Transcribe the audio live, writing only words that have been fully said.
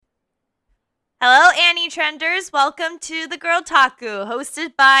Hello, Annie Trenders. Welcome to the Girltaku,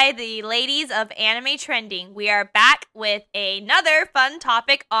 hosted by the ladies of Anime Trending. We are back with another fun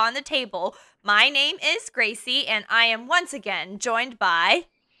topic on the table. My name is Gracie, and I am once again joined by...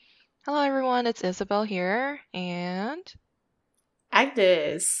 Hello everyone, it's Isabel here, and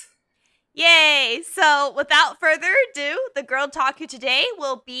Agnes. Yay! So, without further ado, the Girltaku today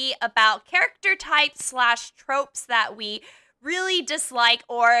will be about character types slash tropes that we really dislike,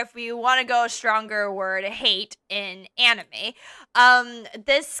 or if we want to go a stronger word, hate in anime.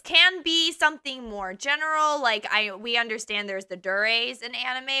 This can be something more general, like we understand there's the dures in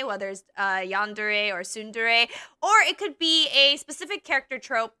anime, whether it's yandere or tsundere, or it could be a specific character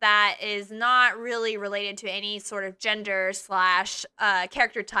trope that is not really related to any sort of gender slash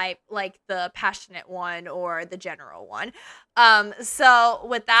character type, like the passionate one or the general one. So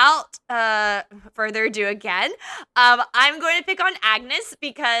without further ado again, I'm going to pick on Agnes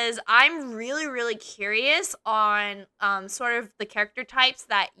because I'm really, really curious on sort of the character types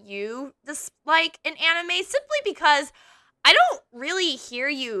that you dislike in anime, simply because I don't really hear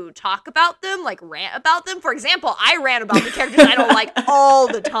you talk about them, like rant about them. For example, I rant about the characters I don't like all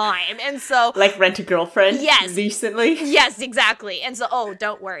the time. And so... Like Rent a Girlfriend? Yes. Recently? Yes, exactly. And so,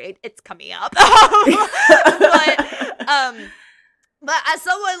 don't worry, it's coming up. But as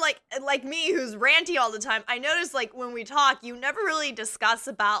someone like me who's ranty all the time, I notice like when we talk, you never really discuss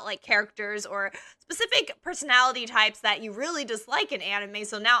about like characters or specific personality types that you really dislike in anime.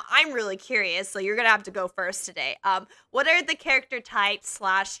 So now I'm really curious. So you're gonna have to go first today. What are the character types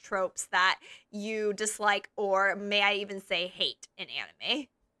slash tropes that you dislike, or may I even say hate in anime?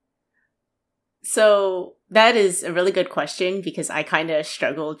 So that is a really good question because I kind of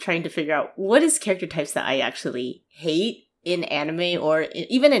struggled trying to figure out what is character types that I actually hate in anime or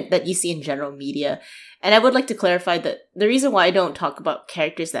that you see in general media. And I would like to clarify that the reason why I don't talk about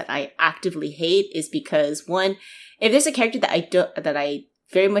characters that I actively hate is because, one, if there's a character that I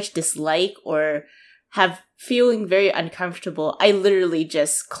very much dislike or have feeling very uncomfortable, I literally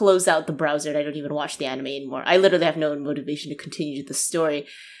just close out the browser and I don't even watch the anime anymore. I literally have no motivation to continue the story.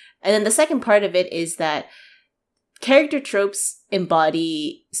 And then the second part of it is that character tropes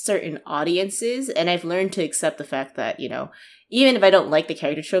embody certain audiences, and I've learned to accept the fact that, even if I don't like the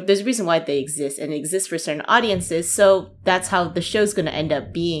character trope, there's a reason why they exist, and it exists for certain audiences, so that's how the show's going to end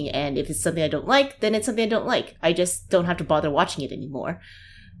up being, and if it's something I don't like, then it's something I don't like. I just don't have to bother watching it anymore.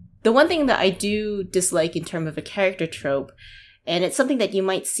 The one thing that I do dislike in terms of a character trope, and it's something that you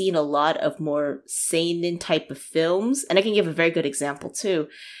might see in a lot of more seinen type of films, and I can give a very good example too,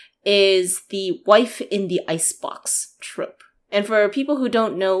 is the wife in the icebox trope. And for people who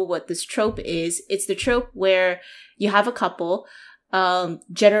don't know what this trope is, it's the trope where you have a couple.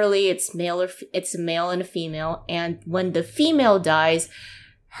 Generally, it's it's a male and a female, and when the female dies,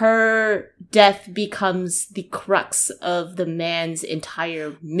 her death becomes the crux of the man's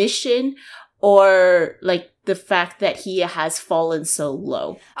entire mission, or like the fact that he has fallen so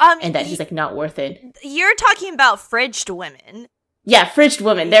low, and that he's like not worth it. You're talking about fridged women. Yeah, fridged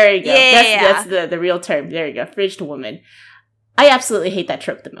woman. There you go. Yeah. That's the real term. There you go. Fridged woman. I absolutely hate that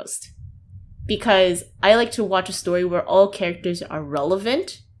trope the most. Because I like to watch a story where all characters are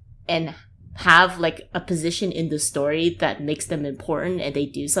relevant and have like a position in the story that makes them important and they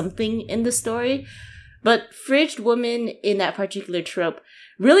do something in the story. But fridged women in that particular trope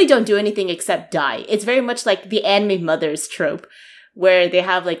really don't do anything except die. It's very much like the anime mothers trope, where they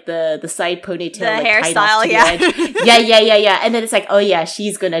have like the side ponytail, the like, hairstyle, tied off to the edge. Yeah. And then it's like, oh yeah,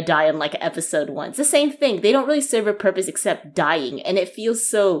 she's gonna die in like episode 1. It's the same thing. They don't really serve a purpose except dying, and it feels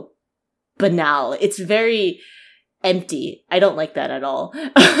so banal. It's very empty. I don't like that at all.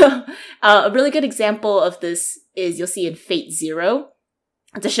 A really good example of this is you'll see in Fate Zero.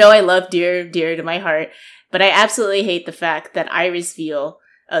 It's a show I love dear to my heart, but I absolutely hate the fact that Iris Veal,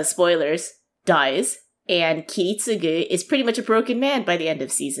 spoilers, dies. And Kiritsugu is pretty much a broken man by the end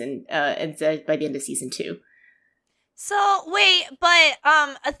of season 2. So wait, but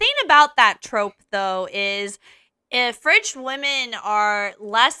a thing about that trope though is if fridged women are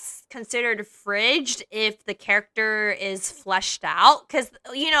less considered fridged if the character is fleshed out, because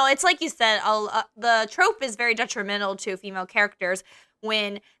it's like you said, the trope is very detrimental to female characters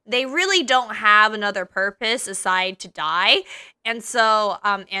when they really don't have another purpose aside to die, and so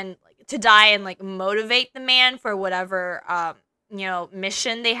and to die and like motivate the man for whatever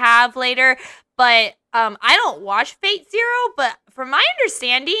mission they have later. But I don't watch Fate Zero, but from my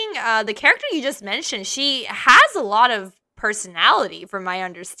understanding, the character you just mentioned, she has a lot of personality from my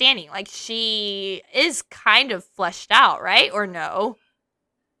understanding. Like, she is kind of fleshed out, right? Or no?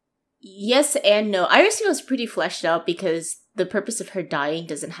 Yes and no. Iris feels pretty fleshed out because the purpose of her dying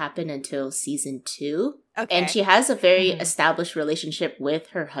doesn't happen until season 2. Okay. And she has a very established relationship with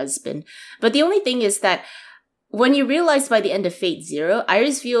her husband. But the only thing is that when you realize by the end of Fate Zero,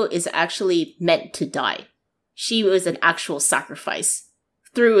 Iris Veal is actually meant to die. She was an actual sacrifice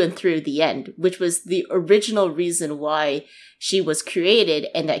through and through the end, which was the original reason why she was created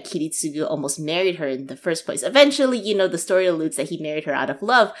and that Kiritsugu almost married her in the first place. Eventually, the story alludes that he married her out of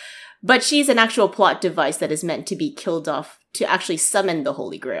love, but she's an actual plot device that is meant to be killed off to actually summon the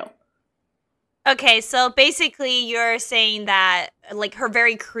Holy Grail. Okay, so basically you're saying that, like, her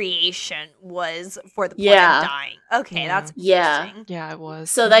very creation was for the point of dying. Okay, that's interesting. Yeah, it was.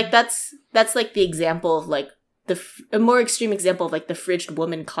 So, like, that's like, the example of, like, a more extreme example of, like, the fridged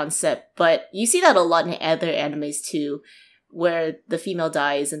woman concept. But you see that a lot in other animes, too, where the female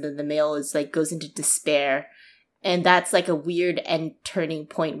dies and then the male is, like, goes into despair. And that's, like, a weird end turning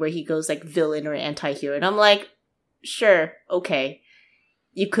point where he goes, like, villain or anti-hero. And I'm like, sure, okay.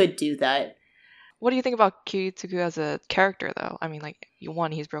 You could do that. What do you think about Kiritsugu as a character, though? I mean, like,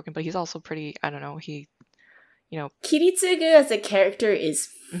 he's broken, but he's also pretty, I don't know, Kiritsugu as a character is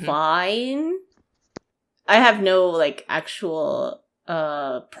fine. I have no, like, actual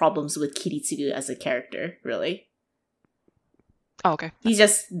problems with Kiritsugu as a character, really. Oh, okay. He's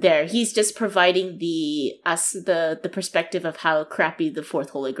just there. He's just providing the perspective of how crappy the Fourth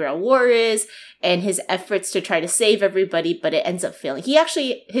Holy Grail War is, and his efforts to try to save everybody, but it ends up failing.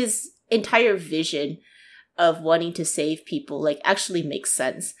 His entire vision of wanting to save people, like, actually makes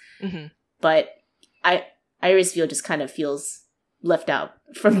sense. But Iris Veal just kind of feels left out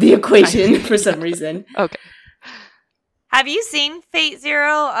from the equation for some reason. Okay. Have you seen Fate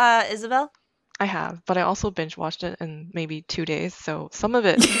Zero, Isabel? I have, but I also binge watched it in maybe 2 days, so some of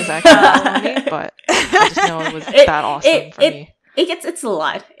it is actually on me, but I just know it was that awesome for me. It's a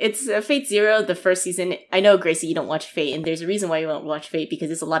lot. It's Fate Zero, the first season. I know, Gracie, you don't watch Fate, and there's a reason why you won't watch Fate,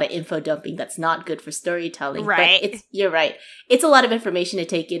 because it's a lot of info dumping that's not good for storytelling. Right. But you're right. It's a lot of information to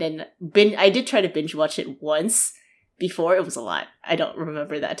take in, and I did try to binge watch it once before. It was a lot. I don't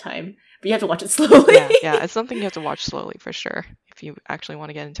remember that time. But you have to watch it slowly. Yeah, it's something you have to watch slowly, for sure, if you actually want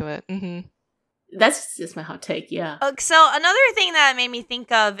to get into it. That's just my hot take, yeah. So another thing that made me think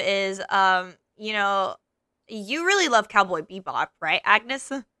of is, you really love Cowboy Bebop, right,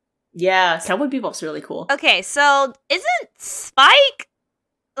 Agnes? Yeah, Cowboy Bebop's really cool. Okay, so isn't Spike,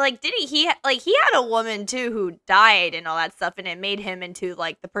 like, he had a woman too who died and all that stuff, and it made him into,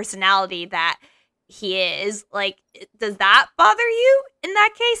 like, the personality that he is. Like, does that bother you in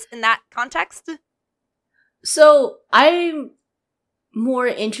that case, in that context? So I'm more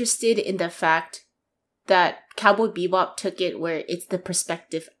interested in the fact that Cowboy Bebop took it where it's the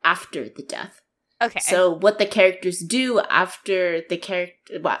perspective after the death. Okay. So what the characters do after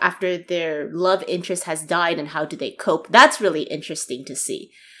after their love interest has died, and how do they cope? That's really interesting to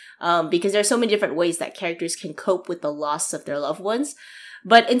see. Because there are so many different ways that characters can cope with the loss of their loved ones.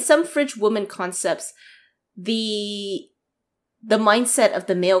 But in some fridge woman concepts, the mindset of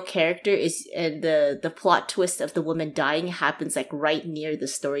the male character is, and the plot twist of the woman dying happens, like, right near the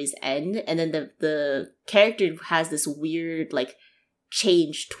story's end, and then the character has this weird, like,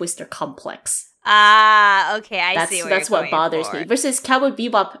 change, twist, or complex. Okay, I see. That's what bothers me. Versus Cowboy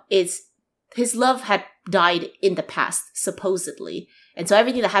Bebop is, his love had died in the past, supposedly, and so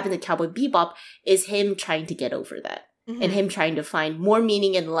everything that happened to Cowboy Bebop is him trying to get over that, and him trying to find more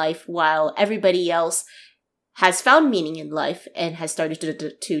meaning in life, while everybody else has found meaning in life and has started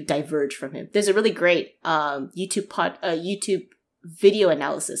to diverge from him. There's a really great YouTube video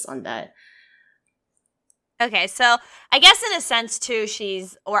analysis on that. Okay, so I guess in a sense too, she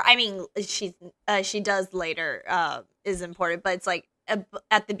does later is important, but it's like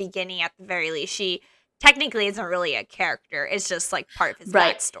at the beginning, at the very least, she technically isn't really a character. It's just like part of his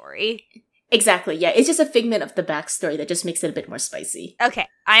backstory. Exactly. Yeah, it's just a figment of the backstory that just makes it a bit more spicy. Okay,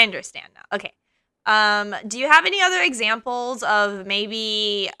 I understand now. Okay. Do you have any other examples of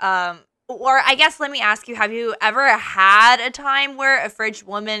maybe, or I guess let me ask you, have you ever had a time where a fridge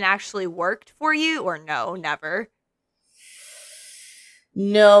woman actually worked for you, or no, never?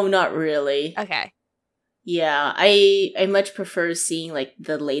 No, not really. Okay. Yeah, I much prefer seeing, like,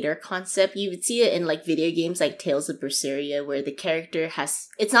 the later concept. You would see it in, like, video games like Tales of Berseria, where the character has,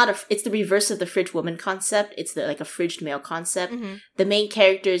 it's the reverse of the fridge woman concept. It's like a fridged male concept. The main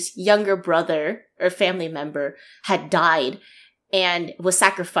character's younger brother or family member had died and was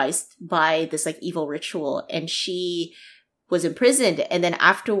sacrificed by this, like, evil ritual, and she was imprisoned, and then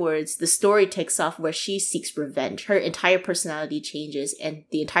afterwards the story takes off where she seeks revenge. Her entire personality changes, and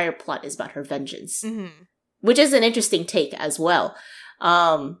the entire plot is about her vengeance. Which is an interesting take as well.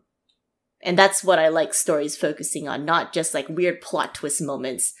 And that's what I like stories focusing on, not just like weird plot twist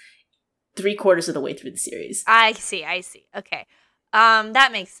moments 3/4 of the way through the series. I see. Okay.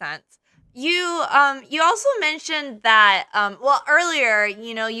 That makes sense. You also mentioned that well, earlier,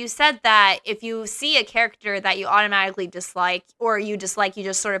 you said that if you see a character that you automatically dislike or you dislike, you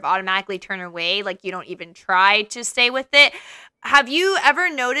just sort of automatically turn away, like you don't even try to stay with it. Have you ever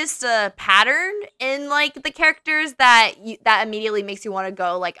noticed a pattern in like the characters that immediately makes you want to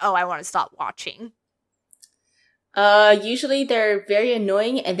go like, "Oh, I want to stop watching"? Usually they're very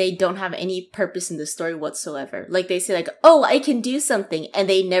annoying and they don't have any purpose in the story whatsoever. Like they say like, "Oh, I can do something," and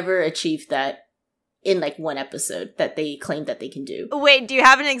they never achieve that in like one episode that they claim that they can do. Wait, do you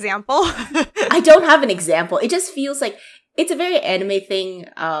have an example? I don't have an example. It just feels like it's a very anime thing.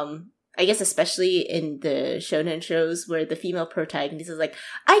 I guess especially in the shonen shows where the female protagonist is like,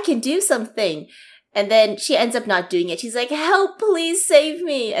 "I can do something." And then she ends up not doing it. She's like, "Help, please save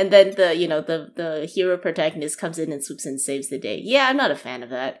me." And then the hero protagonist comes in and swoops in and saves the day. Yeah, I'm not a fan of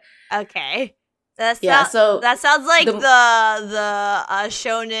that. Okay. So that sounds like the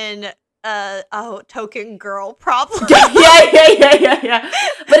shonen token girl problem. yeah.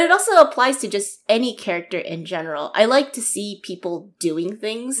 But it also applies to just any character in general. I like to see people doing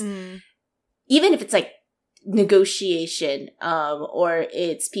things, even if it's like negotiation, or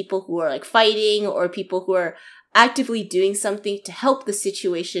it's people who are like fighting, or people who are actively doing something to help the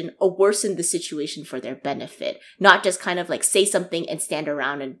situation or worsen the situation for their benefit, not just kind of like say something and stand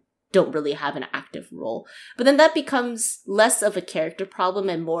around and don't really have an active role. But then that becomes less of a character problem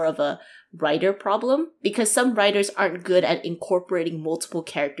and more of a writer problem, because some writers aren't good at incorporating multiple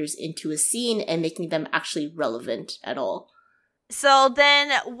characters into a scene and making them actually relevant at all. So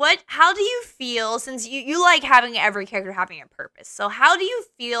then how do you feel, since you like having every character having a purpose, so how do you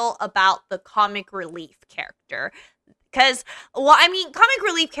feel about the comic relief character? Because, well, I mean, comic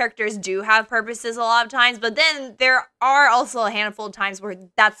relief characters do have purposes a lot of times, but then there are also a handful of times where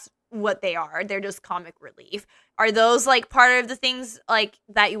that's what they are. They're just comic relief. Are those, like, part of the things, like,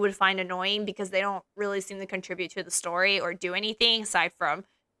 that you would find annoying because they don't really seem to contribute to the story or do anything aside from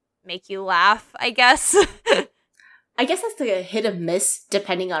make you laugh, I guess? I guess that's like a hit or miss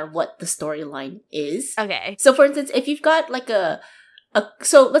depending on what the storyline is. Okay. So for instance, if you've got like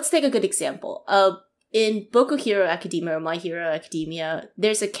so let's take a good example. In Boku Hero Academia or My Hero Academia,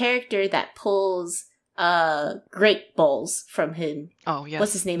 there's a character that pulls great balls from him. Oh, yes.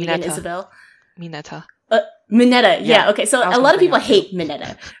 What's his name Mineta. again, Isabel? Mineta. Mineta, yeah. Okay, so a lot of people hate hate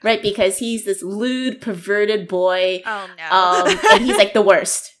Mineta, right? Because he's this lewd, perverted boy. Oh, no. And he's like the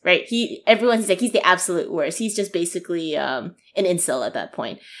worst, right? Everyone's like, he's the absolute worst. He's just basically an incel at that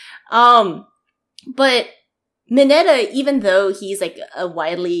point. But Mineta, even though he's like a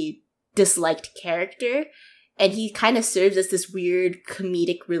widely disliked character, and he kind of serves as this weird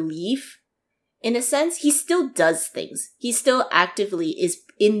comedic relief, in a sense, he still does things. He still actively is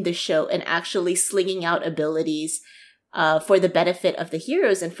in the show and actually slinging out abilities for the benefit of the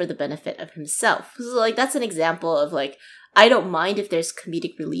heroes and for the benefit of himself. So, like, that's an example of, like, I don't mind if there's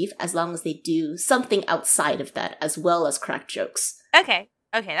comedic relief as long as they do something outside of that as well as crack jokes. Okay,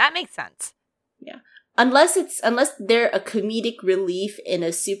 that makes sense. Yeah. Unless they're a comedic relief in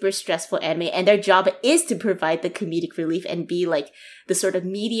a super stressful anime and their job is to provide the comedic relief and be like the sort of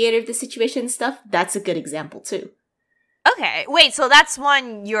mediator of the situation and stuff, that's a good example too. Okay, wait, so that's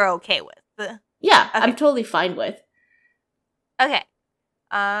one you're okay with? Yeah, okay. I'm totally fine with. Okay.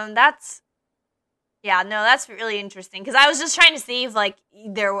 That's really interesting, because I was just trying to see if, like,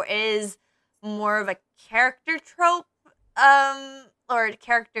 there is more of a character trope, or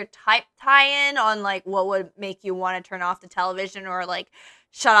character type tie-in on, like, what would make you want to turn off the television or, like,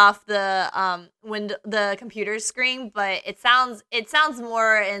 shut off the computer screen, but it sounds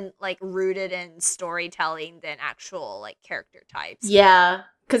more in, like, rooted in storytelling than actual, like, character types. Yeah,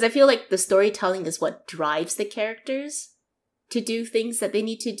 because I feel like the storytelling is what drives the characters to do things that they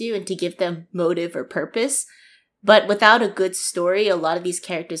need to do and to give them motive or purpose. But without a good story, a lot of these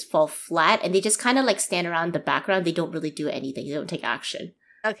characters fall flat and they just kind of like stand around in the background. They don't really do anything. They don't take action.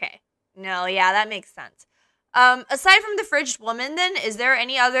 Okay. No, yeah, that makes sense. Aside from the Fridged Woman, then, is there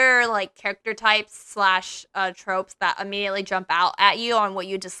any other, like, character types / tropes that immediately jump out at you on what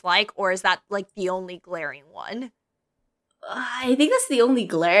you dislike, or is that, like, the only glaring one? I think that's the only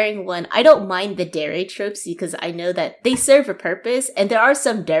glaring one. I don't mind the dairy tropes because I know that they serve a purpose, and there are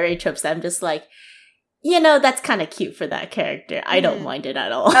some dairy tropes that I'm just like, that's kind of cute for that character. I don't mind it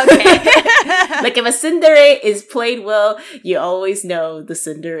at all. Okay. Like, if a tsundere is played well, you always know the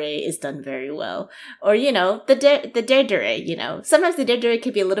tsundere is done very well. Or, the derdere, Sometimes the derdere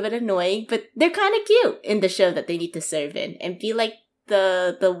can be a little bit annoying, but they're kind of cute in the show that they need to serve in. And feel like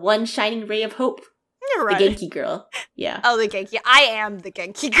the one shining ray of hope. You're right. The Genki girl. Yeah. Oh, the Genki. I am the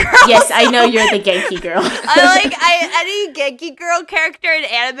Genki girl. Yes, I know you're the Genki girl. Any Genki girl character in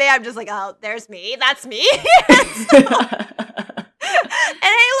anime, I'm just like, oh, there's me. That's me. And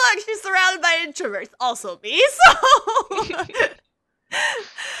hey, look, she's surrounded by introverts. Also me. So.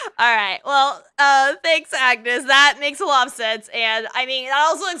 All right. Well, thanks, Agnes. That makes a lot of sense. And I mean, that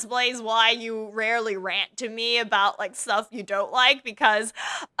also explains why you rarely rant to me about like stuff you don't like because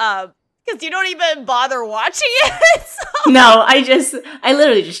you don't even bother watching it. So. No, I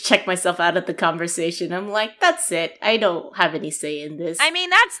literally just check myself out of the conversation. I'm like, that's it. I don't have any say in this. I mean,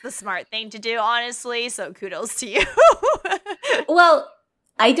 that's the smart thing to do, honestly. So kudos to you. Well,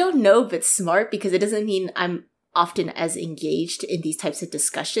 I don't know if it's smart because it doesn't mean I'm often as engaged in these types of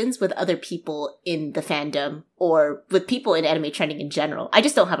discussions with other people in the fandom or with people in anime trending in general. I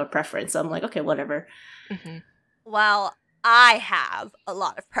just don't have a preference. So I'm like, okay, whatever. Mm-hmm. Well, I have a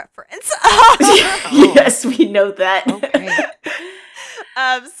lot of preference. Yes, we know that. Okay.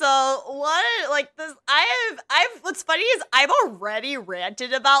 So one like this, what's funny is I've already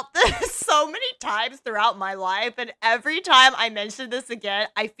ranted about this so many times throughout my life, and every time I mention this again,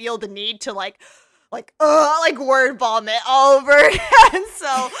 I feel the need to like word vomit all over again. So,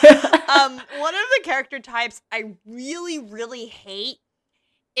 one of the character types I really, really hate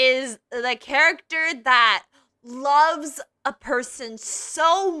is the character that loves a person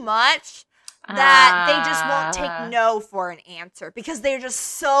so much that they just won't take no for an answer because they're just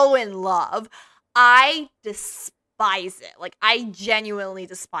so in love. I despise it. Like, I genuinely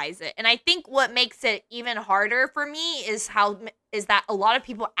despise it. And I think what makes it even harder for me is that a lot of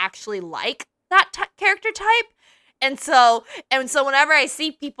people actually like that character type, and so whenever I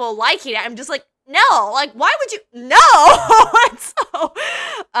see people liking it, I'm just like, no, like, why would you? No. And so,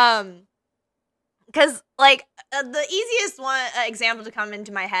 because like the easiest example to come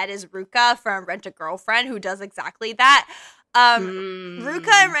into my head is Ruka from Rent a Girlfriend, who does exactly that.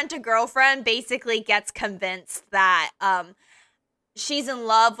 Ruka in Rent a Girlfriend basically gets convinced that she's in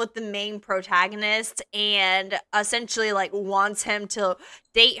love with the main protagonist and essentially like wants him to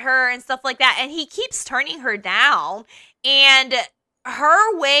date her and stuff like that, and he keeps turning her down, and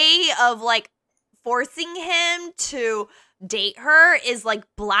her way of like forcing him to date her is like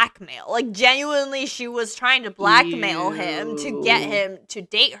blackmail. Like, genuinely, she was trying to blackmail him to get him to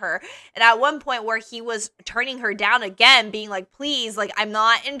date her. And at one point where he was turning her down again, being like, please, like, I'm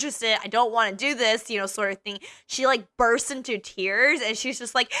not interested, I don't want to do this, sort of thing, she like bursts into tears, and she's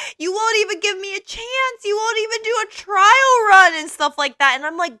just like, you won't even give me a chance, you won't even do a trial run and stuff like that. And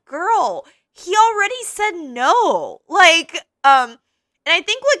I'm like, girl, he already said no. Like, and I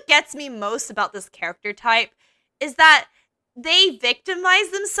think what gets me most about this character type is that they victimize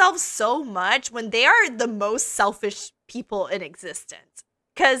themselves so much when they are the most selfish people in existence.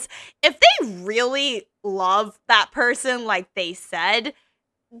 Because if they really love that person like they said,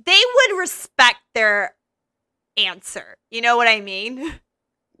 they would respect their answer. You know what I mean?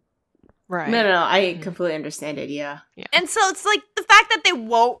 Right. No, I completely understand it, yeah. And so it's like the fact that they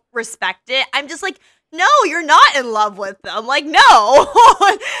won't respect it, I'm just like, no, you're not in love with them. Like, no.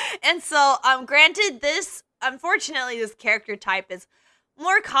 And so, granted, unfortunately, this character type is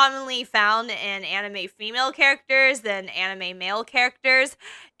more commonly found in anime female characters than anime male characters,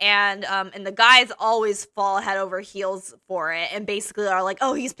 and the guys always fall head over heels for it, and basically are like,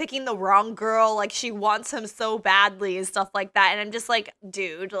 oh, he's picking the wrong girl, like, she wants him so badly and stuff like that. And I'm just like,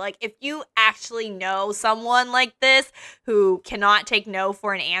 dude, like, if you actually know someone like this who cannot take no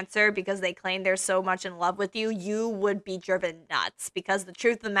for an answer because they claim they're so much in love with you, you would be driven nuts, because the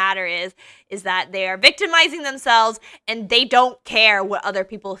truth of the matter is that they are victimizing themselves, and they don't care what other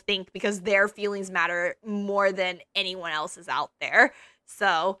people think because their feelings matter more than anyone else's out there.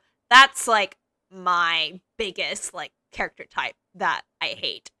 So that's like my biggest like character type that I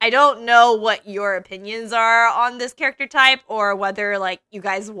hate. I don't know what your opinions are on this character type, or whether like you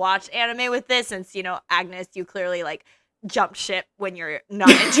guys watch anime with this, since Agnes, you clearly like jump ship when you're not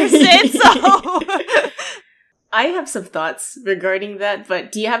interested. So I have some thoughts regarding that,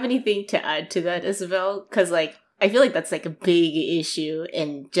 but do you have anything to add to that, Isabel? Because like I feel like that's like a big issue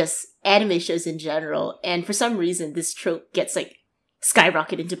in just anime shows in general, and for some reason this trope gets like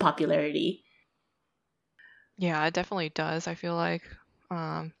skyrocket into popularity. Yeah, it definitely does. I feel like,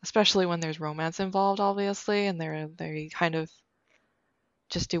 especially when there's romance involved, obviously, and they kind of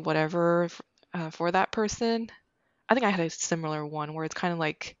just do whatever for that person. I think I had a similar one where it's kind of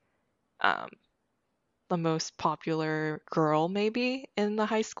like the most popular girl maybe in the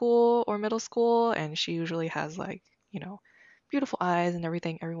high school or middle school, and she usually has like, beautiful eyes and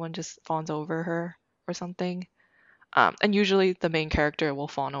everything. Everyone just fawns over her or something. And usually the main character will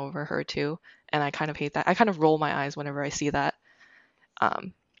fawn over her too, and I kind of hate that. I kind of roll my eyes whenever I see that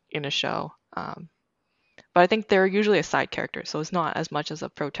in a show. But I think they're usually a side character, so it's not as much as a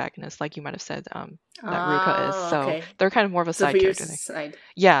protagonist, like you might have said that Ruka is. So okay. they're kind of more of a So side for your character. side.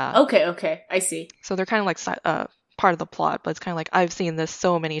 Yeah. Okay, I see. So they're kind of like part of the plot, but it's kind of like, I've seen this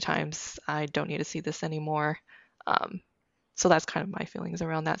so many times, I don't need to see this anymore. So that's kind of my feelings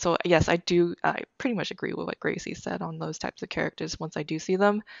around that. So yes, I pretty much agree with what Gracie said on those types of characters once I do see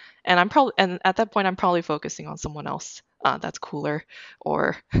them. And at that point I'm probably focusing on someone else that's cooler,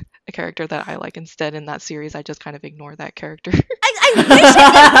 or a character that I like instead in that series. I just kind of ignore that character. I wish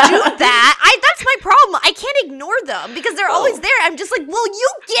I could do that. That's my problem. I can't ignore them because they're always there. I'm just like, will you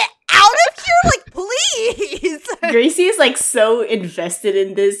get out of here? Like, please. Gracie is like so invested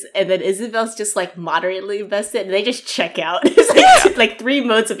in this, and then Isabel's just like moderately invested, and they just check out. It's like 3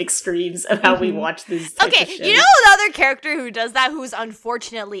 modes of extremes of how we watch this type of show. You know another character who does that, who's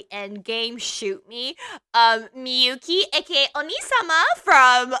unfortunately endgame, shoot me? Miyuki, aka Onisama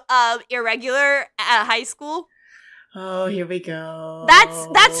from Irregular at high school. Oh, here we go.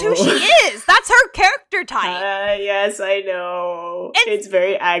 That's who she is. That's her character type. Yes, I know. And it's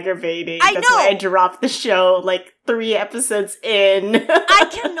very aggravating. I That's know. why I dropped the show like 3 episodes in. I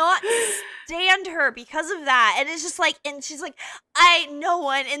cannot stand her because of that. And it's just like, and she's like, no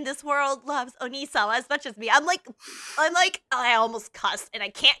one in this world loves Onisama as much as me. I'm like, I almost cussed, and I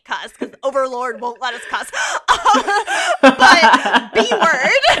can't cuss because Overlord won't let us cuss. But B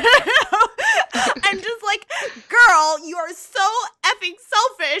word. I'm just like, girl, you are so effing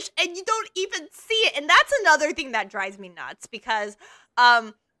selfish, and you don't even see it. And that's another thing that drives me nuts, because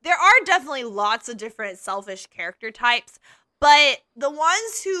there are definitely lots of different selfish character types, but the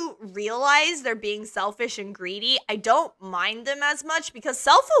ones who realize they're being selfish and greedy, I don't mind them as much, because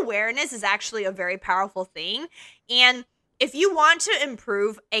self-awareness is actually a very powerful thing. And if you want to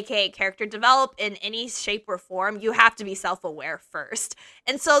improve, aka character develop, in any shape or form, you have to be self-aware first.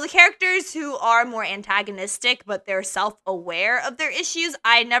 And so the characters who are more antagonistic, but they're self-aware of their issues,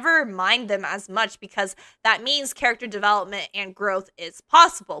 I never mind them as much, because that means character development and growth is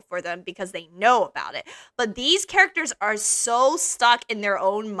possible for them because they know about it. But these characters are so stuck in their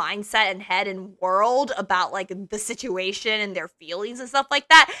own mindset and head and world about like the situation and their feelings and stuff like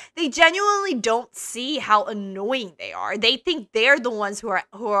that. They genuinely don't see how annoying they are. They think they're the ones who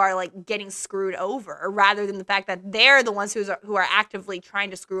are like getting screwed over, rather than the fact that they're the ones who are actively trying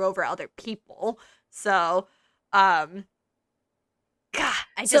to screw over other people. So, God,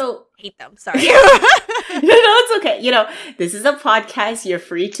 I just hate them. Sorry. No, it's okay. This is a podcast. You're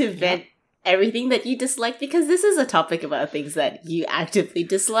free to vent everything that you dislike, because this is a topic about things that you actively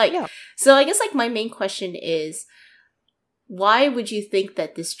dislike. Yeah. So I guess like my main question is, why would you think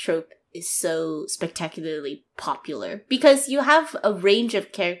that this trope is so spectacularly popular? Because you have a range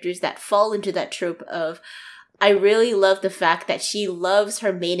of characters that fall into that trope of, I really love the fact that she loves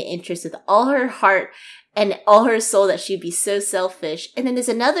her main interest with all her heart and all her soul, that she'd be so selfish. And then there's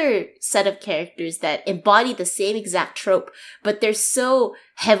another set of characters that embody the same exact trope, but they're so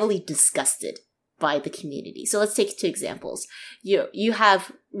heavily disgusted by the community. So let's take 2 examples. You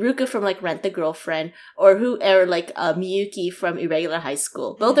have Ruka from like Rent the Girlfriend, or like Miyuki from Irregular High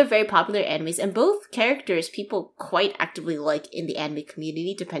School. Both are very popular animes, and both characters people quite actively like in the anime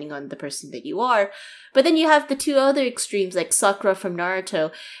community, depending on the person that you are. But then you have the 2 other extremes, like Sakura from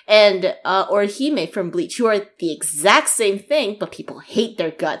Naruto and or Hime from Bleach, who are the exact same thing, but people hate their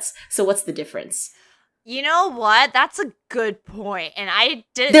guts. So what's the difference? You know what? That's a good point. And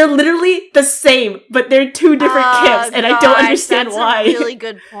they're literally the same, but they're 2 different camps, and I don't understand why. That's a really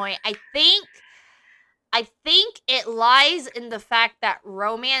good point. I think it lies in the fact that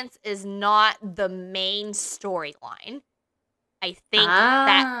romance is not the main storyline. I think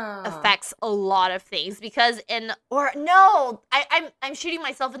that affects a lot of things, because I'm shooting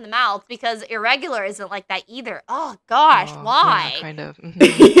myself in the mouth, because Irregular isn't like that either. Oh gosh, why? Yeah, kind of.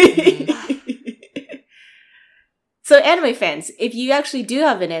 Mm-hmm. So anime fans, if you actually do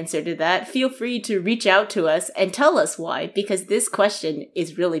have an answer to that, feel free to reach out to us and tell us why, because this question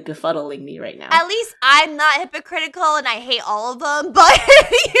is really befuddling me right now. At least I'm not hypocritical and I hate all of them, but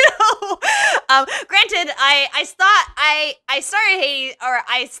granted, I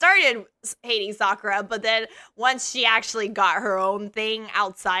started hating Sakura, but then once she actually got her own thing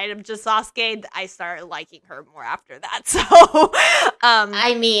outside of just Sasuke, I started liking her more after that. So,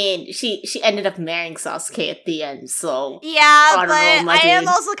 I mean, she ended up marrying Sasuke at the end, so yeah, but I am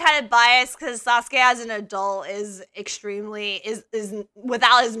also kind of biased because Sasuke as an adult is extremely is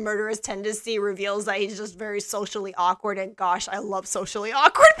without his murderous tendency, reveals that he's just very socially awkward, and gosh, I love socially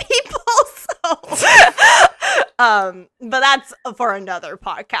awkward people. So But that's for another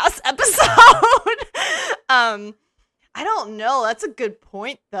podcast episode. I don't know. That's a good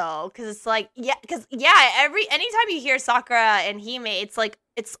point though, because it's like, anytime you hear Sakura and Hime, it's like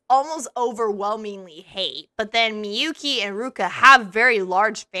it's almost overwhelmingly hate. But then Miyuki and Ruka have very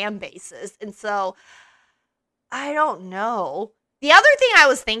large fan bases, and so I don't know. The other thing I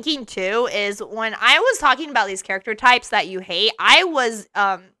was thinking too is when I was talking about these character types that you hate, I was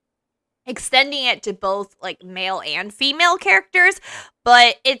extending it to both like male and female characters,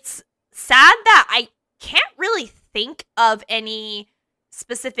 but it's sad that I can't really think of any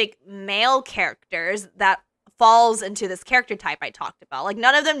specific male characters that falls into this character type I talked about. Like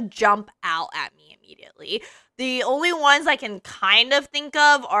none of them jump out at me immediately. The only ones I can kind of think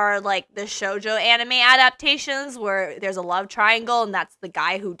of are like the shoujo anime adaptations where there's a love triangle and that's the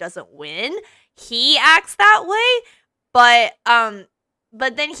guy who doesn't win. He acts that way, but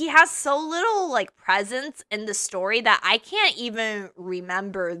then he has so little like presence in the story that I can't even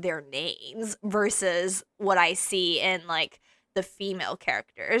remember their names versus what I see in like the female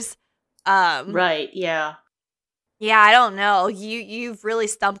characters. Right, yeah. Yeah, I don't know. You've really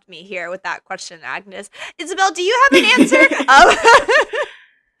stumped me here with that question, Agnes. Isabel, do you have an answer?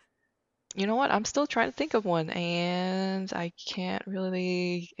 You know what? I'm still trying to think of one, and I can't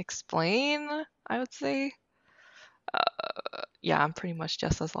really explain, I would say. Yeah, I'm pretty much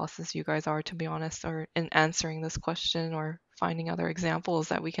just as lost as you guys are, to be honest, or in answering this question or finding other examples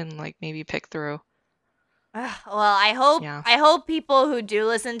that we can like maybe pick through. Well, I hope Yeah. I hope people who do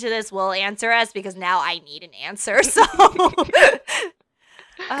listen to this will answer us because now I need an answer. So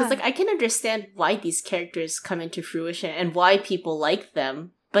Because like I can understand why these characters come into fruition and why people like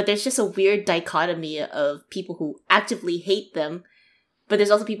them, but there's just a weird dichotomy of people who actively hate them, but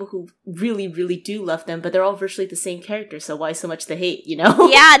there's also people who really, really do love them, but they're all virtually the same character, so why so much the hate, you know?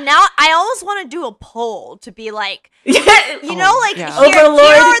 yeah, now I almost want to do a poll to be like, Yeah. you know, like yeah.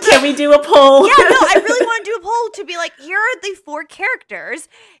 Overlord, can we do a poll? Yeah, no, I really want to do a poll to be like, here are the 4 characters,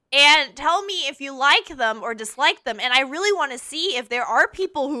 and tell me if you like them or dislike them. And I really want to see if there are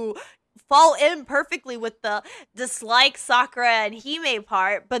people who fall in perfectly with the dislike Sakura and Hime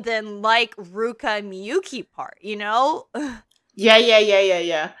part, but then like Ruka and Miyuki part, you know?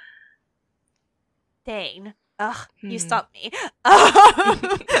 Yeah. Dang. Ugh, you Hmm. stumped me. In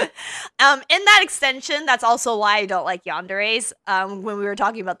that extension, that's also why I don't like yanderes. When we were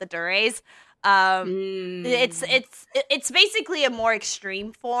talking about the dures, it's basically a more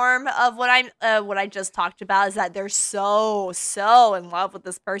extreme form of what I just talked about. Is that they're so in love with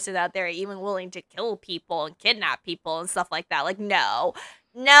this person that they're even willing to kill people and kidnap people and stuff like that. Like no.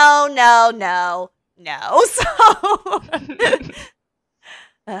 So.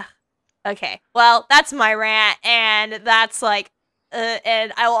 Ugh. Okay, well, that's my rant, and that's like,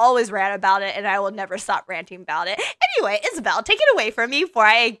 and I will always rant about it, and I will never stop ranting about it. Anyway, Isabel, take it away from me before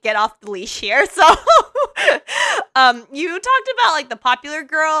I get off the leash here. So, you talked about like the popular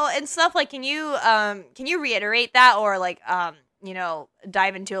girl and stuff. Like, can you reiterate that, or like,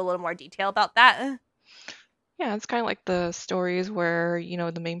 dive into a little more detail about that? Yeah, it's kind of like the stories where,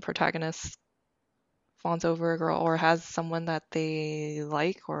 the main protagonist fawns over a girl or has someone that they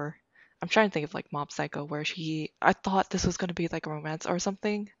like, or I'm trying to think of like Mob Psycho where I thought this was going to be like a romance or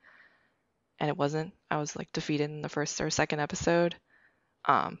something, and it wasn't. I was like defeated in the first or second episode.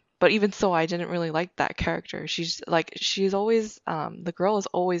 But even so, I didn't really like that character. She's always, the girl is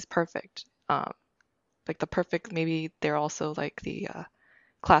always perfect. Like the perfect, maybe they're also like the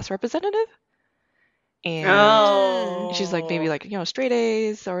class representative. And she's like maybe like straight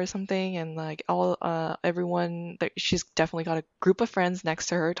A's or something, and like all everyone that she's definitely got a group of friends next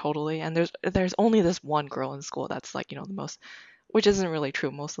to her totally, and there's only this one girl in school that's like the most, which isn't really true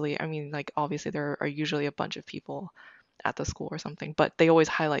mostly. I mean, like obviously there are usually a bunch of people at the school or something, but they always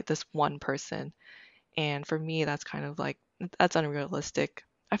highlight this one person, and for me that's kind of like that's unrealistic.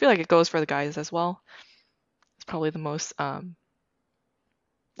 I feel like it goes for the guys as well. It's probably the most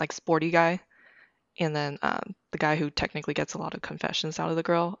like sporty guy. And then the guy who technically gets a lot of confessions out of the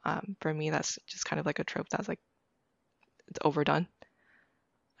girl, for me, that's just kind of like a trope that's like, it's overdone.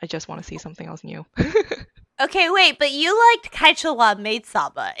 I just want to see something else new. Okay, wait, but you liked Kaicho wa Maid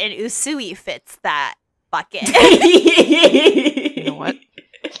Saba, and Usui fits that bucket. You know what?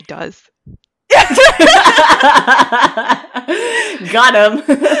 He does. Got him.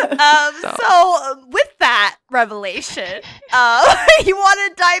 So with that revelation, you want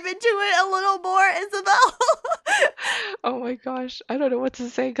to dive into it a little more, Isabel? Oh my gosh, I don't know what to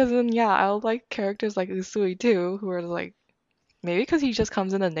say, because then I'll like characters like Usui too, who are like, maybe because he just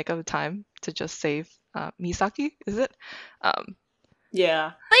comes in the nick of time to just save Misaki, is it?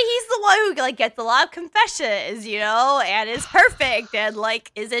 Yeah. But he's the one who like gets a lot of confessions, and is perfect and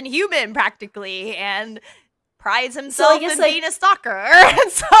like is inhuman practically and prides himself in being a stalker.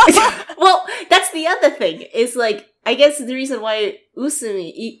 So well, that's the other thing. Is like I guess the reason why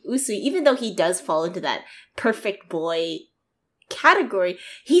Usui, even though he does fall into that perfect boy category,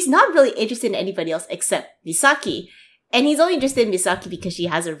 he's not really interested in anybody else except Misaki. And he's only interested in Misaki because she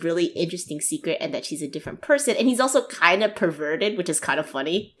has a really interesting secret and that she's a different person. And he's also kind of perverted, which is kind of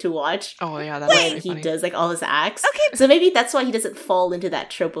funny to watch. Oh, yeah, that's when really he funny. does like all his acts. Okay. So maybe that's why he doesn't fall into that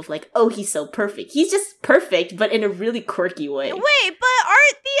trope of like, oh, he's so perfect. He's just perfect, but in a really quirky way. Wait, but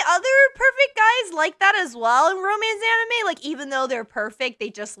aren't the other perfect guys like that as well in romance anime? Like, even though they're perfect, they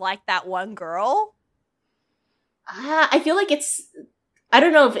just like that one girl? I feel like it's... I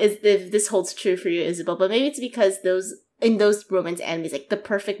don't know if this holds true for you, Isabel, but maybe it's because in those romance animes, like the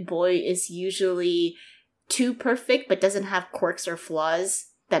perfect boy is usually too perfect, but doesn't have quirks or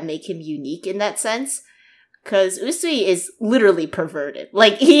flaws that make him unique in that sense. Because Usui is literally perverted.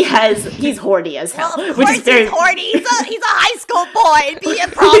 Like he's horny as hell. Well, of course he's horny. He's a high school boy. It'd be a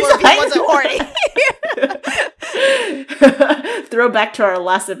problem if he wasn't horny. Throwback to our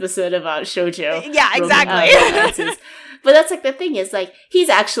last episode about shoujo. Yeah, exactly. But that's like the thing is like he's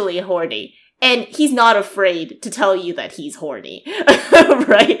actually horny. And he's not afraid to tell you that he's horny.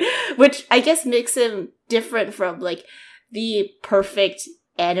 Right? Which I guess makes him different from like the perfect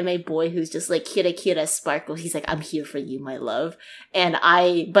anime boy who's just like kira kira sparkle. He's like, I'm here for you, my love.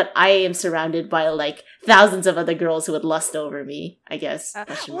 But I am surrounded by like thousands of other girls who would lust over me, I guess.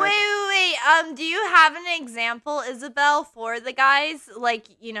 Wait. Do you have an example, Isabel, for the guys? Like,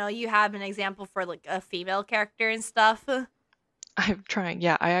 you have an example for like a female character and stuff? I'm trying.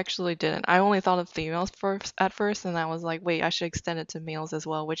 Yeah, I actually didn't. I only thought of females at first, and I was like, wait, I should extend it to males as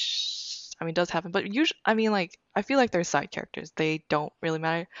well, which, I mean, does happen. But usually, I mean, like, I feel like they're side characters. They don't really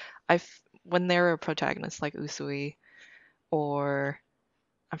matter. When they're a protagonist, like Usui, or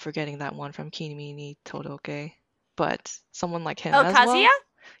I'm forgetting that one from Kimi ni Todoke, but someone like him as Kazuya? well.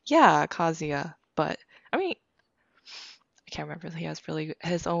 Yeah, Kazuya. But, I mean, I can't remember if he has really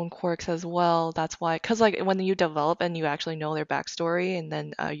his own quirks as well. That's why, because like when you develop and you actually know their backstory, and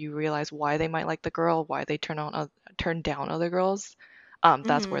then you realize why they might like the girl, why they turn down other girls.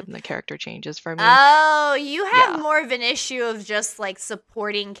 That's where the character changes for me. Oh, you have more of an issue of just like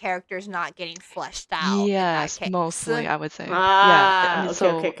supporting characters not getting fleshed out. Yes, mostly I would say. Yeah. I mean,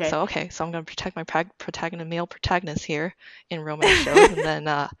 okay. So I'm gonna protect my male protagonist here in romance shows, and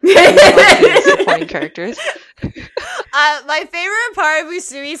then supporting characters. My favorite part of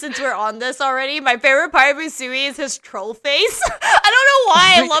Usui, since we're on this already, my favorite part of Usui is his troll face. I don't know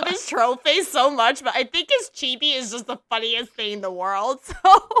why I love his troll face so much, but I think his chibi is just the funniest thing in the world. So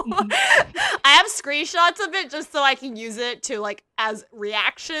I have screenshots of it just so I can use it to like as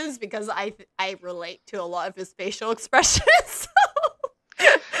reactions because I relate to a lot of his facial expressions.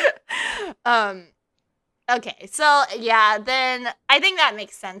 Okay, so yeah, then I think that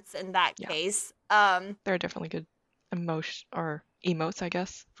makes sense in that case. There are definitely good emotion or emotes, I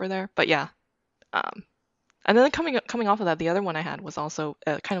guess, for there. But yeah. And then coming off of that, the other one I had was also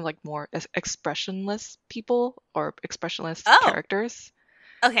kind of like more expressionless people or expressionless characters.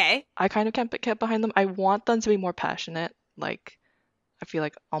 Okay. I kind of kept behind them. I want them to be more passionate. Like, I feel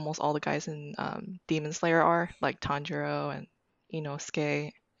like almost all the guys in Demon Slayer are, like Tanjiro and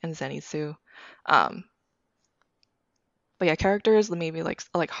Inosuke and Zenitsu. But yeah, characters maybe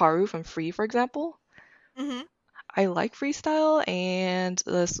like Haru from Free, for example. Mm-hmm. I like freestyle and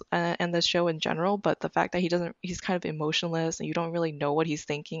this show in general, but the fact that he's kind of emotionless and you don't really know what he's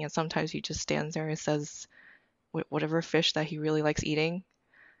thinking, and sometimes he just stands there and says whatever fish that he really likes eating.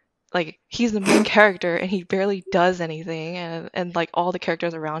 Like, he's the main character and he barely does anything, and like all the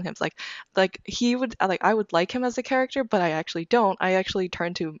characters around him, like he would I would like him as a character, but I actually don't. I actually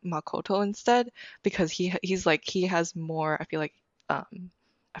turn to Makoto instead because he's like he has more. I feel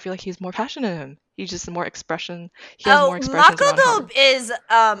like he's more passionate in him. He's just more expression. He has more expressions. Makoto is,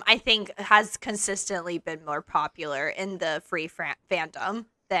 I think, has consistently been more popular in the Free fandom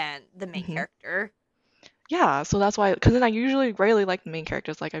than the main character. Yeah, so that's why, because then I usually rarely like the main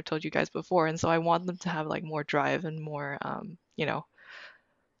characters, like I've told you guys before, and so I want them to have like more drive and more,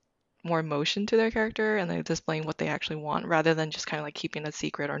 more emotion to their character, and they're displaying what they actually want, rather than just kind of like keeping a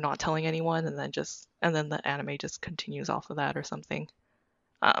secret or not telling anyone, and then the anime just continues off of that or something.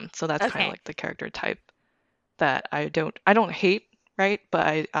 So that's kind of like the character type that I don't hate, right?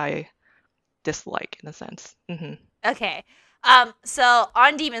 But I dislike in a sense. Mm-hmm. Okay. So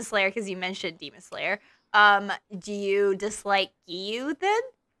on Demon Slayer, because you mentioned Demon Slayer, do you dislike Giyu then?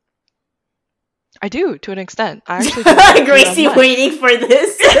 I do, to an extent. I actually don't like Gyu as Gracie much. waiting for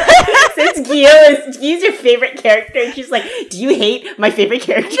this. Since Gyu's your favorite character, and she's like, "Do you hate my favorite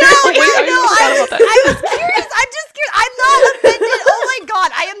character?" No, Wait, I forgot about that. I was curious. I'm just curious. I'm not offended. Oh my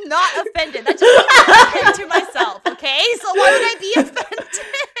god, I am not offended. That just makes me to myself, okay? So why would I be offended?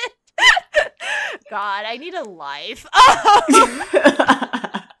 God, I need a life.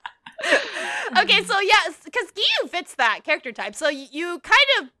 Okay, so yeah, because Gyu fits that character type. So you kind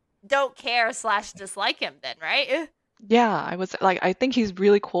of don't care / dislike him then, right? Yeah, I was like, I think he's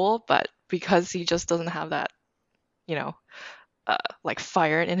really cool, but because he just doesn't have that, you know, like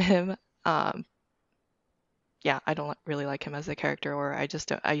fire in him, yeah, I don't really like him as a character, or I just,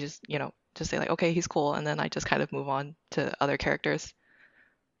 just say like, okay, he's cool, and then I just kind of move on to other characters.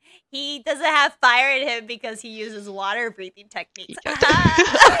 He doesn't have fire in him because he uses water breathing techniques.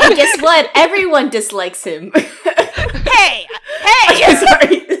 And guess what? Everyone dislikes him. Hey!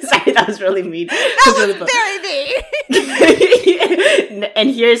 Sorry, that was really mean. That was very mean! And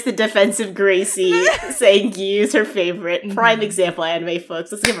here's the defensive Gracie saying Gyu's her favorite. Prime example anime,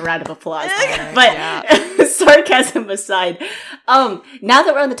 folks. Let's give a round of applause. But sarcasm aside, now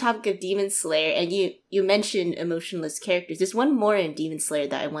that we're on the topic of Demon Slayer, and you mentioned emotionless characters, there's one more in Demon Slayer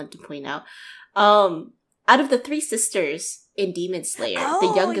that I want to point out. Out of the 3 sisters in Demon Slayer,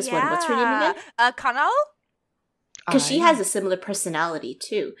 the youngest one, what's her name again? Kanao? Because she has a similar personality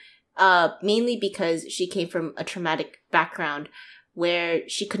too. Mainly because she came from a traumatic background where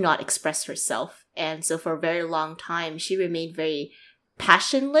she could not express herself. And so for a very long time, she remained very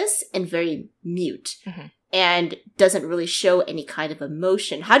passionless and very mute. And doesn't really show any kind of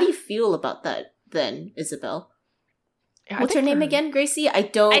emotion. How do you feel about that then, Isabel? Yeah, What's her name again, Gracie? I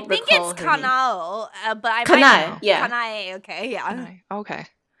think it's Kanao, but I Kanae, yeah. Kanae, okay, yeah. Kanae, okay.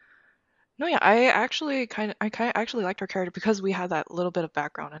 No, yeah, I actually actually liked her character because we had that little bit of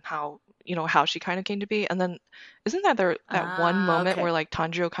background and how she kind of came to be, and then isn't that that one moment where like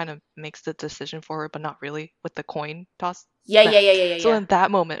Tanjiro kind of makes the decision for her, but not really, with the coin toss? Yeah. So then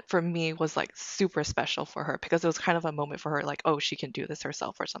that moment for me was like super special for her because it was kind of a moment for her, like, oh, she can do this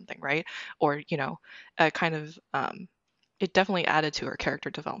herself or something, right? Or kind of it definitely added to her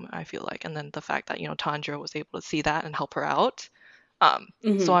character development, I feel like, and then the fact that Tanjiro was able to see that and help her out.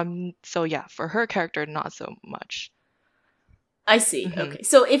 So yeah, for her character, not so much. I see. Okay.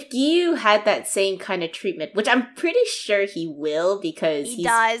 So if Gyu had that same kind of treatment, which I'm pretty sure he will, because he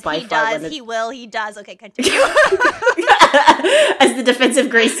does. Okay, continue. As the defensive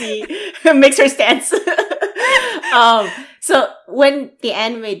Gracie makes her stance. So when the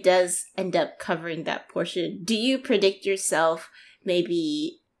anime does end up covering that portion, do you predict yourself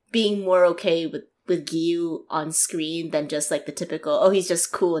maybe being more okay with Gyu on screen than just like the typical, oh, he's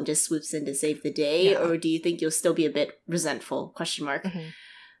just cool and just swoops in to save the day? Or do you think you'll still be a bit resentful? ?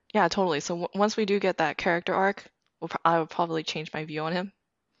 Yeah, totally. So once we do get that character arc, I will probably change my view on him.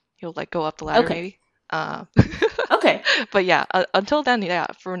 He'll like go up the ladder maybe. Okay. But yeah, until then, yeah,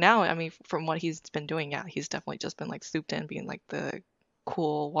 for now, I mean, from what he's been doing, yeah, he's definitely just been like swooped in, being like the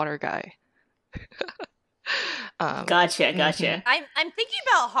cool water guy. Gotcha. I'm thinking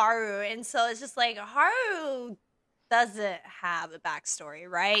about Haru, and so it's just like Haru doesn't have a backstory,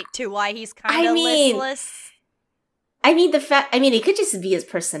 right? To why he's kind of listless. It could just be his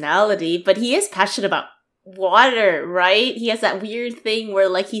personality, but he is passionate about water, right? He has that weird thing where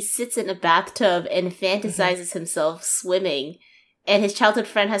like he sits in a bathtub and fantasizes himself swimming, and his childhood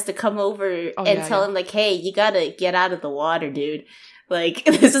friend has to come over and tell him like, hey, you gotta get out of the water, dude. Like,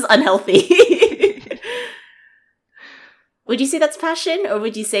 this is unhealthy. Would you say that's passion, or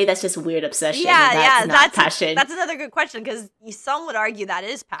would you say that's just weird obsession? That's passion. That's another good question, because some would argue that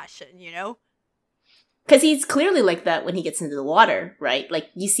is passion, Because he's clearly like that when he gets into the water, right? Like,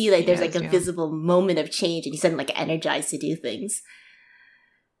 you see, like, there's like a visible moment of change, and he's suddenly like energized to do things.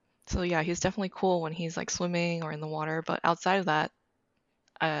 So yeah, he's definitely cool when he's like swimming or in the water, but outside of that,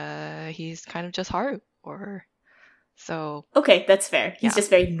 he's kind of just Haru, so. Okay, that's fair. He's just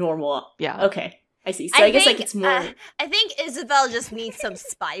very normal. Yeah. Okay. I see. So I guess like it's more. I think Isabel just needs some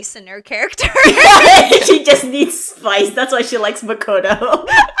spice in her character. She just needs spice. That's why she likes Makoto.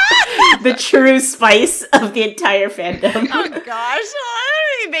 The true spice of the entire fandom. Oh gosh,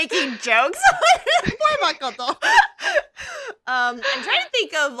 I'm making jokes. Poor Makoto. I'm trying to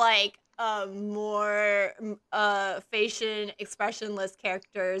think of like more facial expressionless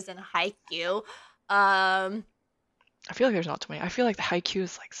characters in Haikyuu. I feel like there's not too many. I feel like the Haikyuu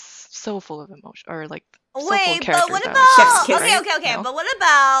is like so full of emotion, or like so full of Wait, characters. but what about okay? But what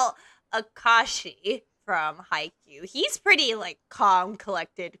about Akashi from Haikyuu? He's pretty like calm,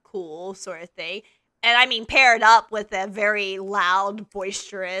 collected, cool sort of thing. And I mean, paired up with a very loud,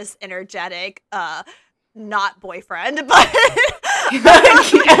 boisterous, energetic, not boyfriend, but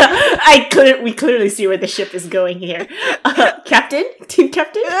we clearly see where the ship is going here. Captain? Team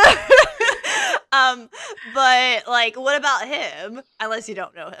Captain? But like, what about him? Unless you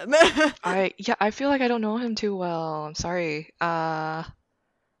don't know him. I feel like I don't know him too well. I'm sorry. Trying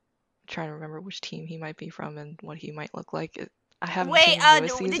to remember which team he might be from and what he might look like. I haven't Wait, seen the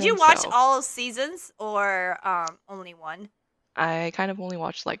newest season, did you watch so all seasons or only one? I kind of only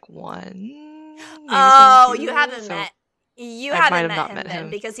watched like one. Maybe Oh, season you two, haven't so met. You I might haven't have met not him met then him.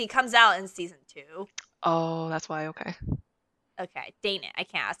 because he comes out in season 2. Oh, that's why. Okay. Okay, dang it, I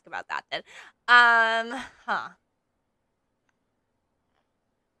can't ask about that then.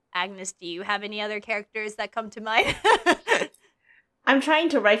 Agnes, do you have any other characters that come to mind? I'm trying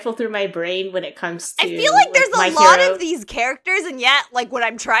to rifle through my brain when it comes to. I feel like there's my a lot hero. of these characters, and yet, like, when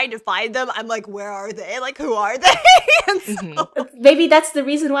I'm trying to find them, I'm like, where are they? Like, who are they? And so, Maybe that's the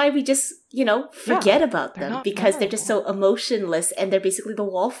reason why we just, forget about they're them, not because they're just so emotionless and they're basically the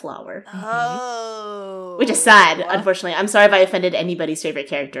wallflower. oh. Which is sad, unfortunately. I'm sorry if I offended anybody's favorite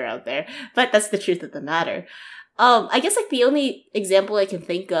character out there, but that's the truth of the matter. I guess like the only example I can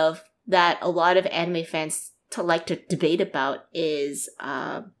think of that a lot of anime fans like to debate about is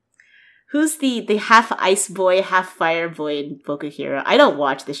who's the half ice boy, half fire boy in Boku Hero. I don't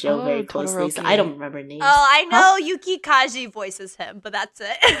watch the show very closely, so I don't remember names. Oh, I know Yuki Kaji voices him, but that's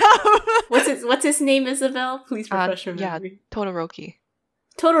it. What's his name, Isabel? Please refresh your memory. Todoroki.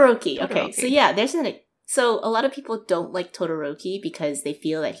 Todoroki. Okay, so yeah, so a lot of people don't like Todoroki because they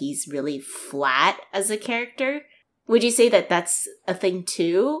feel that he's really flat as a character. Would you say that that's a thing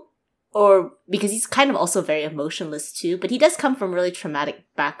too? Or because he's kind of also very emotionless too, but he does come from really traumatic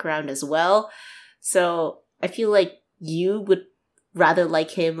background as well. So I feel like you would rather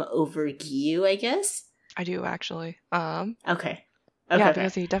like him over Gyu, I guess. I do actually. Okay. Yeah,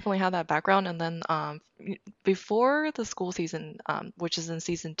 because he definitely had that background, and then before the school season, which is in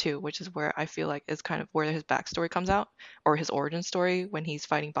season 2, which is where I feel like is kind of where his backstory comes out, or his origin story when he's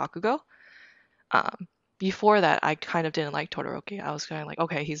fighting Bakugo. Before that, I kind of didn't like Todoroki. I was kind of like,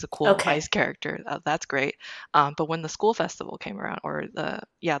 okay, he's a cool ice character. That's great. But when the school festival came around, or the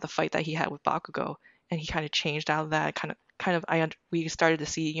fight that he had with Bakugo, and he kind of changed out of that, we started to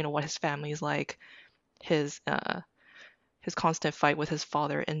see, what his family's like, his constant fight with his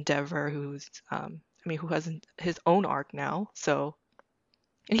father Endeavor, who has his own arc now. So,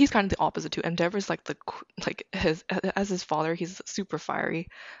 and he's kind of the opposite too. Endeavor's like as his father, he's super fiery,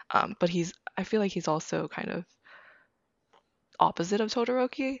 but I feel like he's also kind of opposite of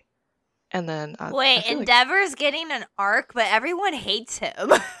Todoroki. And then wait, Endeavor's getting an arc, but everyone hates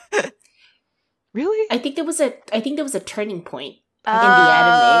him. Really? I think there was a turning point in the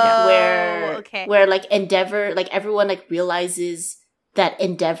anime where like Endeavor, like everyone like realizes that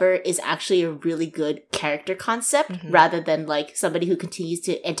Endeavor is actually a really good character concept rather than like somebody who continues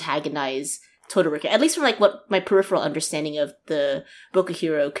to antagonize Todoroki. At least from like what my peripheral understanding of the Boku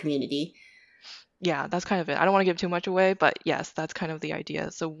Hero community. Yeah, that's kind of it. I don't want to give too much away, but yes, that's kind of the idea.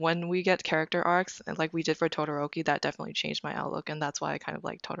 So when we get character arcs, like we did for Todoroki, that definitely changed my outlook, and that's why I kind of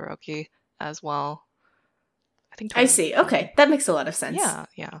like Todoroki as well. I see. Okay, that makes a lot of sense.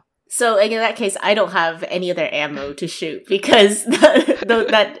 Yeah. So in that case, I don't have any other ammo to shoot because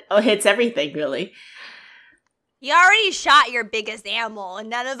that hits everything, really. You already shot your biggest ammo, and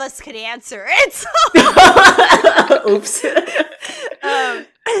none of us could answer it. So. Oops.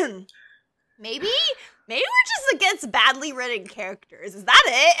 Maybe we're just against badly written characters. Is that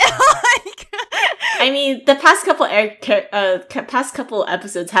it? I mean, the past couple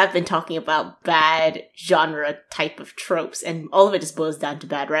episodes have been talking about bad genre type of tropes, and all of it just boils down to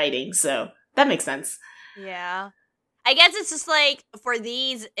bad writing. So that makes sense. Yeah, I guess it's just like for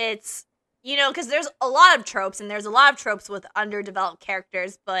these, it's because there's a lot of tropes, and there's a lot of tropes with underdeveloped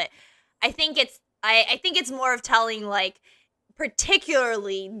characters. But I think it's more of telling like.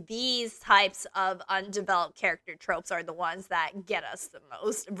 Particularly these types of undeveloped character tropes are the ones that get us the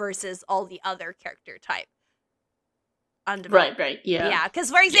most versus all the other character type undeveloped. Right, yeah. Yeah, because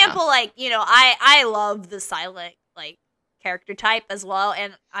for example, like, I love the silent, like, character type as well,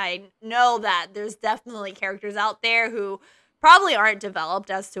 and I know that there's definitely characters out there who probably aren't developed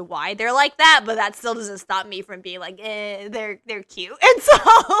as to why they're like that, but that still doesn't stop me from being like, they're cute. And so,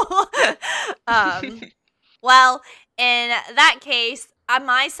 well, in that case,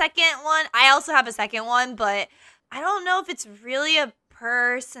 my second one, I also have a second one, but I don't know if it's really a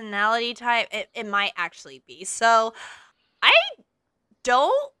personality type. It might actually be. So, I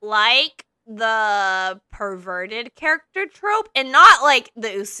don't like the perverted character trope, and not like the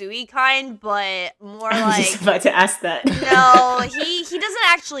Usui kind, but more I was like just about to ask that. no, he doesn't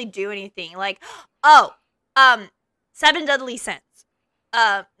actually do anything. Like, Seven Deadly Sins.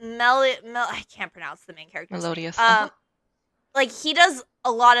 I can't pronounce the main character's Melodious. name. Like he does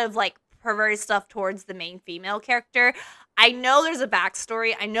a lot of like perverted stuff towards the main female character. I know there's a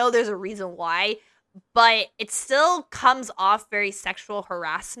backstory. I know there's a reason why, but it still comes off very sexual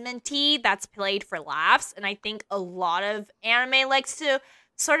harassment-y that's played for laughs, and I think a lot of anime likes to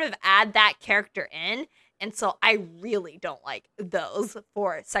sort of add that character in, and so I really don't like those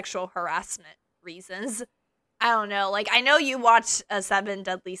for sexual harassment reasons. I don't know. Like, I know you watched Seven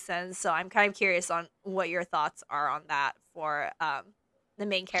Deadly Sins, so I'm kind of curious on what your thoughts are on that for the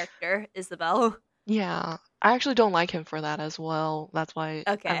main character, Isabel. Yeah, I actually don't like him for that as well. That's why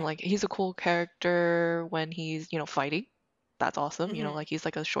I'm Okay. like, he's a cool character when he's, fighting. That's awesome. Mhm. Like he's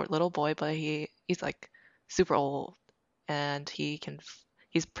like a short little boy, but he's like super old, and he's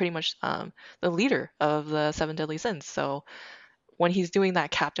pretty much the leader of the Seven Deadly Sins. So when he's doing that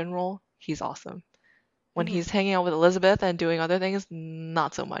captain role, he's awesome. When Mhm. he's hanging out with Elizabeth and doing other things,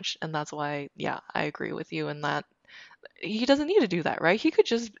 not so much. And that's why, yeah, I agree with you in that he doesn't need to do that, right? He could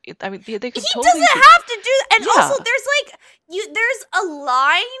just, I mean, they He could totally doesn't do, have to do and yeah. also there's like there's a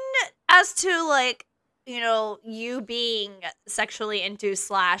line as to like, you being sexually into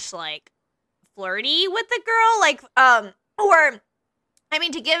slash like flirty with the girl, like or I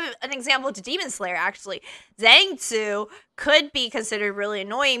mean, to give an example to Demon Slayer, actually, Zangsu could be considered really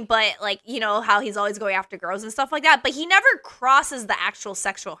annoying, but like, how he's always going after girls and stuff like that, but he never crosses the actual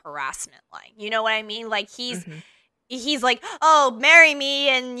sexual harassment line. You know what I mean? Like he's like, oh, marry me,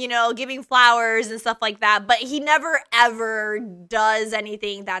 and giving flowers and stuff like that, but he never ever does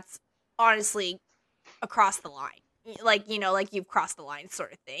anything that's honestly across the line, like like you've crossed the line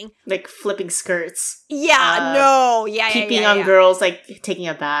sort of thing. Like flipping skirts. Peeping on girls, like taking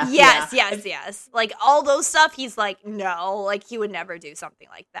a bath. Yes. Like all those stuff, he's like, no, like he would never do something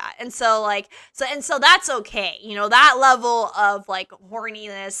like that. And so so that's okay. That level of like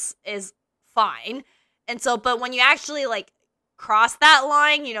horniness is fine. And so, but when you actually like cross that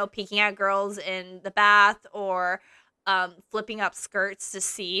line, peeking at girls in the bath or flipping up skirts to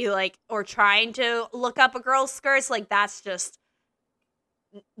see like, or trying to look up a girl's skirts, like that's just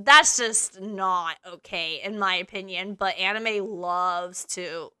not okay in my opinion. But anime loves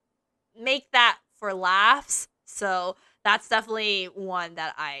to make that for laughs, so that's definitely one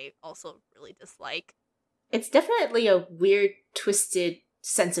that I also really dislike. It's definitely a weird, twisted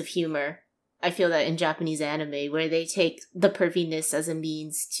sense of humor. I feel that in Japanese anime, where they take the perviness as a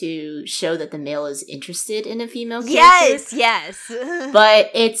means to show that the male is interested in a female character. Yes.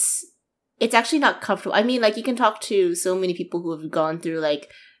 But it's actually not comfortable. I mean, like, you can talk to so many people who have gone through, like,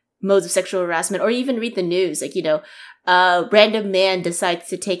 modes of sexual harassment, or even read the news. Like, a random man decides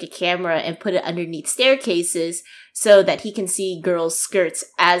to take a camera and put it underneath staircases so that he can see girls' skirts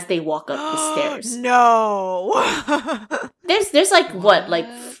as they walk up the stairs. No. There's like, what,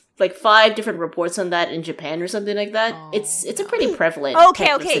 like 5 different reports on that in Japan or something like that. Oh, it's a pretty prevalent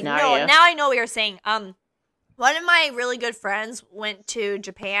okay. scenario. No, now I know what you're saying. One of my really good friends went to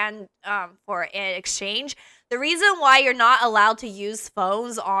Japan for an exchange. The reason why you're not allowed to use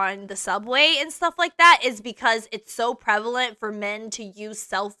phones on the subway and stuff like that is because it's so prevalent for men to use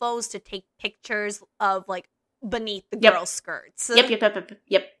cell phones to take pictures of like beneath the girls' skirts.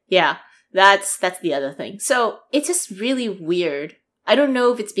 Yep. Yeah, that's the other thing. So it's just really weird. I don't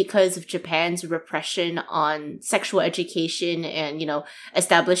know if it's because of Japan's repression on sexual education and,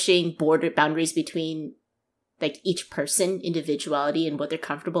 establishing boundaries between like each person, individuality, and what they're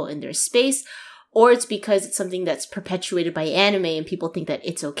comfortable in their space, or it's because it's something that's perpetuated by anime and people think that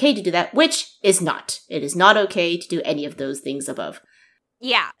it's okay to do that, which is not. It is not okay to do any of those things above.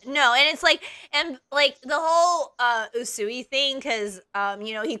 Yeah, no, and it's like, and like the whole Usui thing, because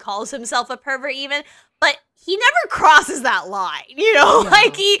he calls himself a pervert even, but he never crosses that line, Yeah.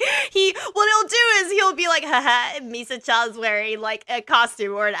 like he what he'll do is he'll be like, haha, Misa-chan's wearing like a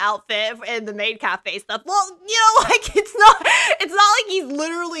costume or an outfit in the maid cafe stuff. Well, like it's not like he's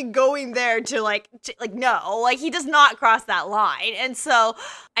literally going there to like no, like he does not cross that line. And so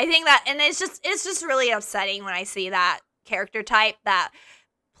I think that, and it's just really upsetting when I see that character type that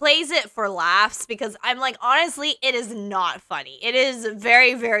plays it for laughs, because I'm like, honestly, it is not funny. It is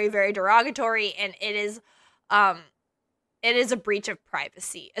very, very, very derogatory, and it is a breach of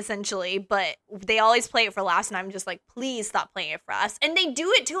privacy, essentially. But they always play it for laughs, and I'm just like, please stop playing it for us. And they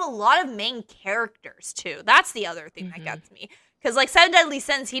do it to a lot of main characters too. That's the other thing that gets me, because like Seven Deadly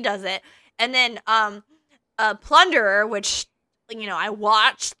Sins, he does it, and then Plunderer, which I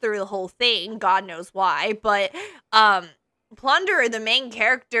watched through the whole thing, God knows why, but Plunder, the main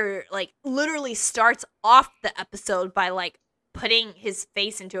character, like, literally starts off the episode by, like, putting his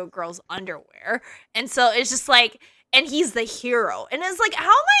face into a girl's underwear. And so it's just like, and he's the hero. And it's like, how am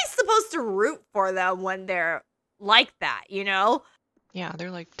I supposed to root for them when they're like that, you know? Yeah,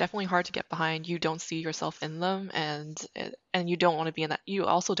 they're like definitely hard to get behind. You don't see yourself in them, and you don't want to be in that. You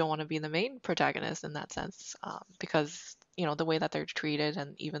also don't want to be the main protagonist in that sense, because the way that they're treated,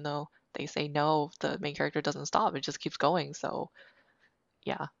 and even though they say no, the main character doesn't stop. It just keeps going. So,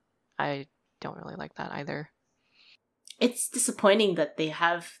 yeah, I don't really like that either. It's disappointing that they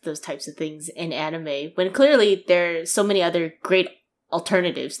have those types of things in anime when clearly there are so many other great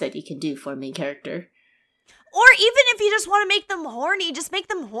alternatives that you can do for a main character. Or even if you just want to make them horny, just make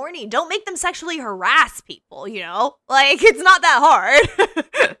them horny. Don't make them sexually harass people, Like, it's not that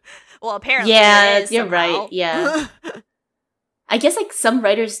hard. Well, apparently yeah, it is you're somehow. right. Yeah. I guess, like, some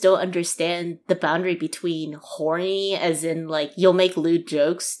writers don't understand the boundary between horny, as in, like, you'll make lewd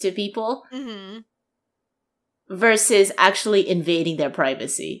jokes to people, versus actually invading their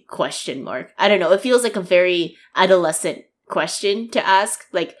privacy, ? I don't know, it feels like a very adolescent question to ask.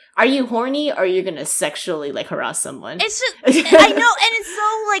 Like, are you horny, or are you gonna sexually, like, harass someone? It's just, I know,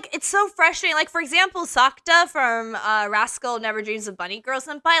 and it's so frustrating. Like, for example, Sakta from Rascal Never Dreams of Bunny Girl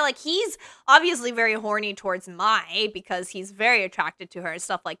Senpai, like, he's obviously very horny towards Mai because he's very attracted to her and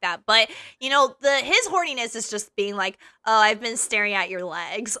stuff like that. But, his horniness is just being like, oh, I've been staring at your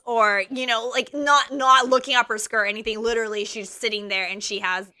legs, or, like, not looking up her skirt or anything. Literally, she's sitting there and she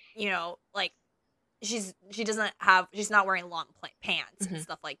has, like, she's not wearing long pants and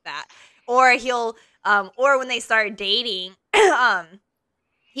stuff like that. Or he'll or when they start dating,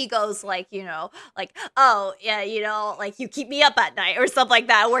 he goes like, like, oh yeah, like, you keep me up at night or stuff like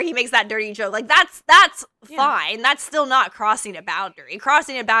that, where he makes that dirty joke. Like, that's fine. That's still not crossing a boundary.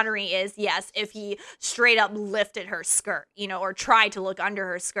 Crossing a boundary is, yes, if he straight up lifted her skirt, or tried to look under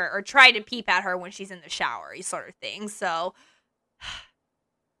her skirt, or tried to peep at her when she's in the shower, sort of thing. So,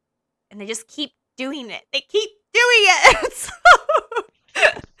 and they just keep doing it. They keep doing it.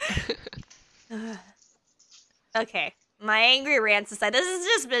 Okay, my angry rants aside, this has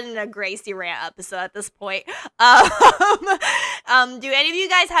just been a Gracie rant episode at this point. Do any of you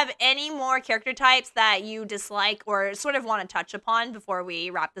guys have any more character types that you dislike or sort of want to touch upon before we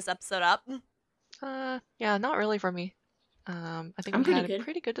wrap this episode up? Yeah, not really for me. I think we had a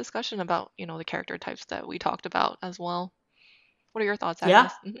pretty good discussion about, the character types that we talked about as well. What are your thoughts,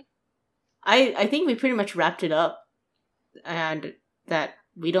 Agnes? Yeah. I think we pretty much wrapped it up, and that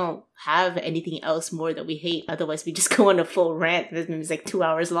we don't have anything else more that we hate. Otherwise, we just go on a full rant. This is like 2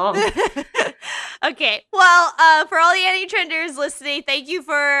 hours long. Okay, well, for all the anti-trenders listening, thank you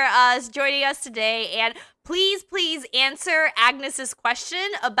for joining us today, and please answer Agnes's question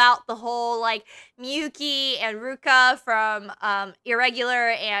about the whole, like, Miyuki and Ruka from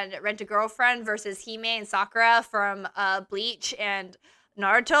Irregular and Rent-A-Girlfriend versus Hime and Sakura from Bleach and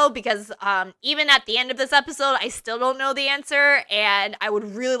Naruto, because even at the end of this episode, I still don't know the answer, and I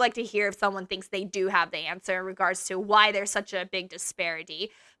would really like to hear if someone thinks they do have the answer in regards to why there's such a big disparity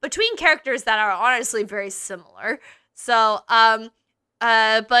between characters that are honestly very similar. So,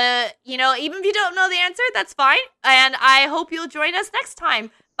 but, even if you don't know the answer, that's fine, and I hope you'll join us next time.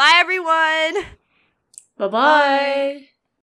 Bye, everyone! Bye-bye!